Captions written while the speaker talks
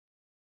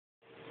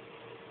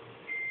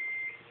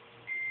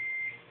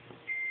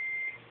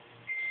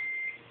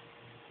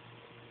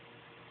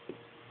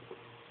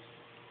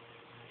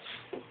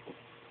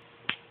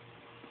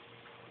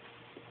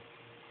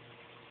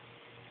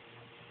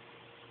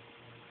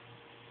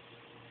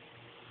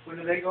When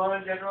do they go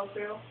on a general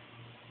sale?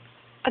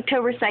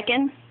 October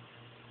 2nd.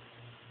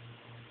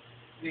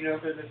 Do you know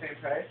if they're the same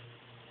price?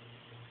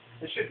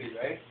 It should be,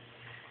 right?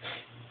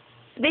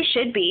 They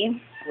should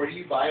be. Where do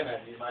you buy them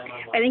at? Do you buy them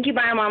online? I think you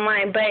buy them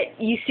online,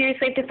 but you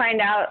seriously have to find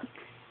out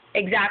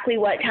exactly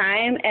what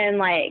time and,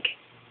 like,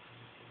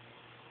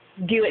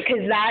 do it,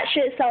 because that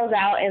shit sells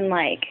out in,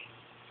 like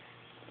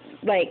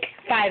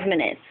 5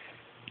 minutes.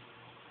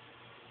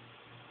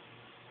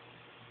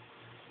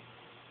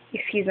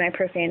 Excuse my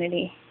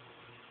profanity.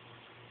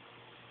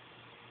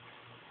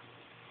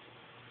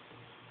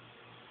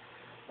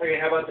 Okay,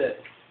 how about this?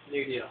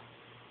 New deal.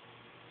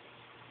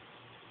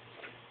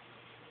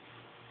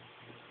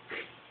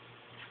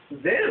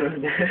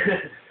 Dude!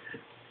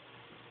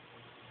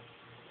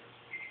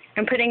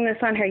 I'm putting this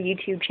on her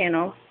YouTube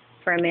channel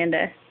for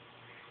Amanda.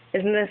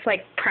 Isn't this,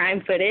 like,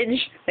 prime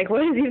footage? Like,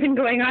 what is even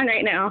going on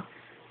right now?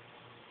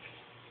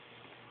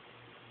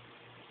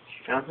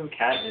 She found some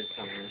catnip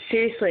somewhere.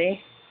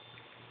 Seriously.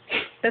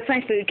 That's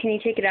my food. Can you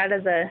take it out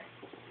of the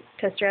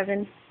toaster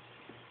oven?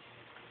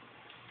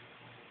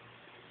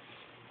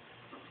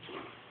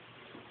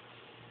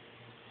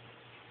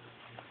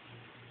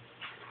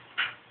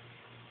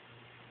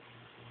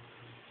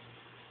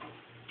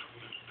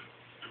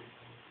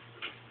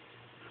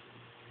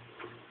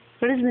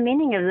 What is the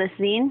meaning of this,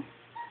 Xeen?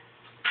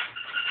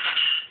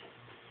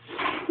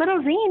 Little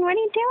Xeen, what are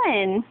you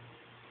doing?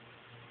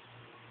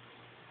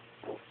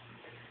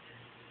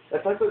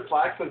 That's like what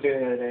Flax was doing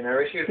the other day, and I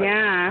wish she was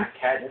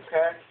like catnip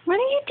crack. What are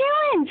you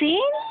doing,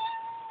 Xeen?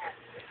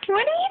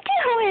 What are you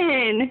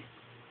doing?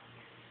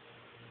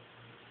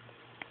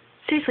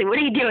 Seriously, what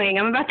are you doing?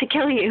 I'm about to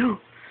kill you.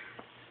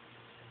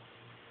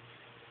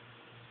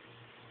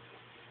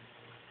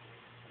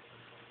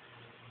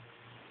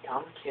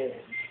 Dumb kid.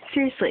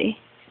 Seriously.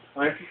 I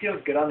wonder if he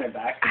feels good on their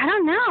back. I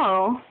don't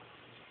know.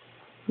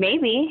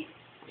 Maybe.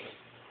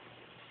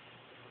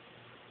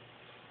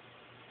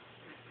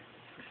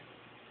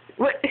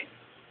 What?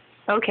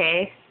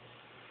 Okay.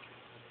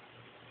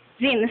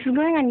 Xeen, this is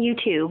going on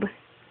YouTube.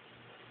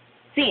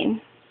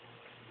 Xeen.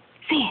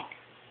 Xeen.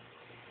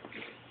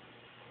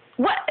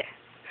 What?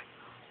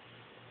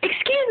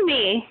 Excuse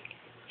me.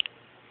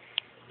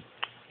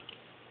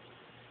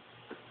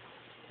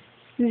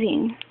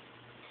 Xeen.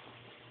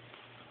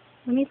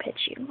 Let me pitch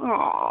you.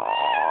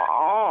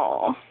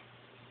 Aww.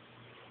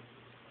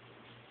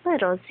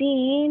 Little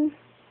Xeen.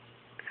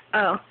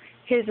 Oh,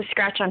 here's a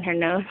scratch on her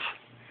nose.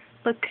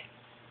 Look,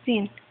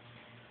 Xeen.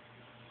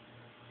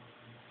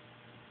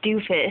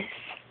 Doofus.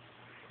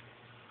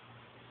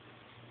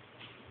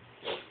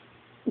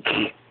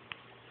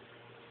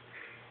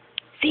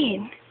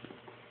 Xeen.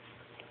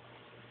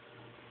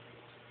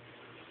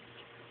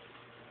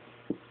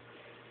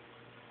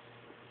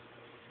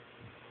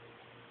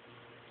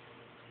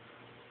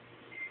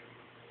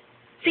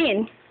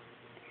 Xeen.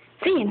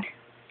 Xeen.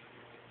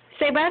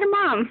 Say bye to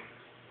Mom.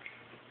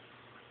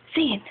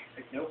 Xeen.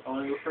 Like, nope, I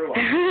want to go for a walk.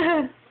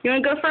 You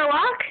want to go for a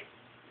walk?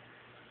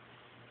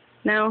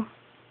 No?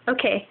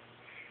 Okay.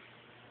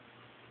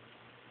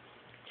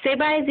 Say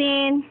bye,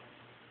 Xeen.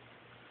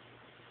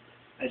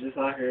 I just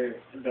saw her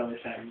belly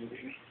fat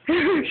moving.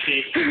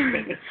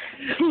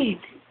 Xeen.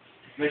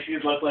 But she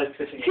looked like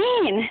fishing.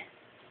 Xeen.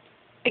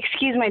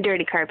 Excuse my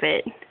dirty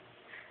carpet.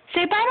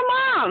 Say bye to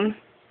Mom.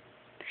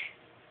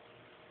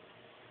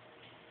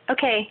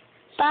 Okay.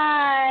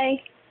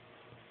 Bye.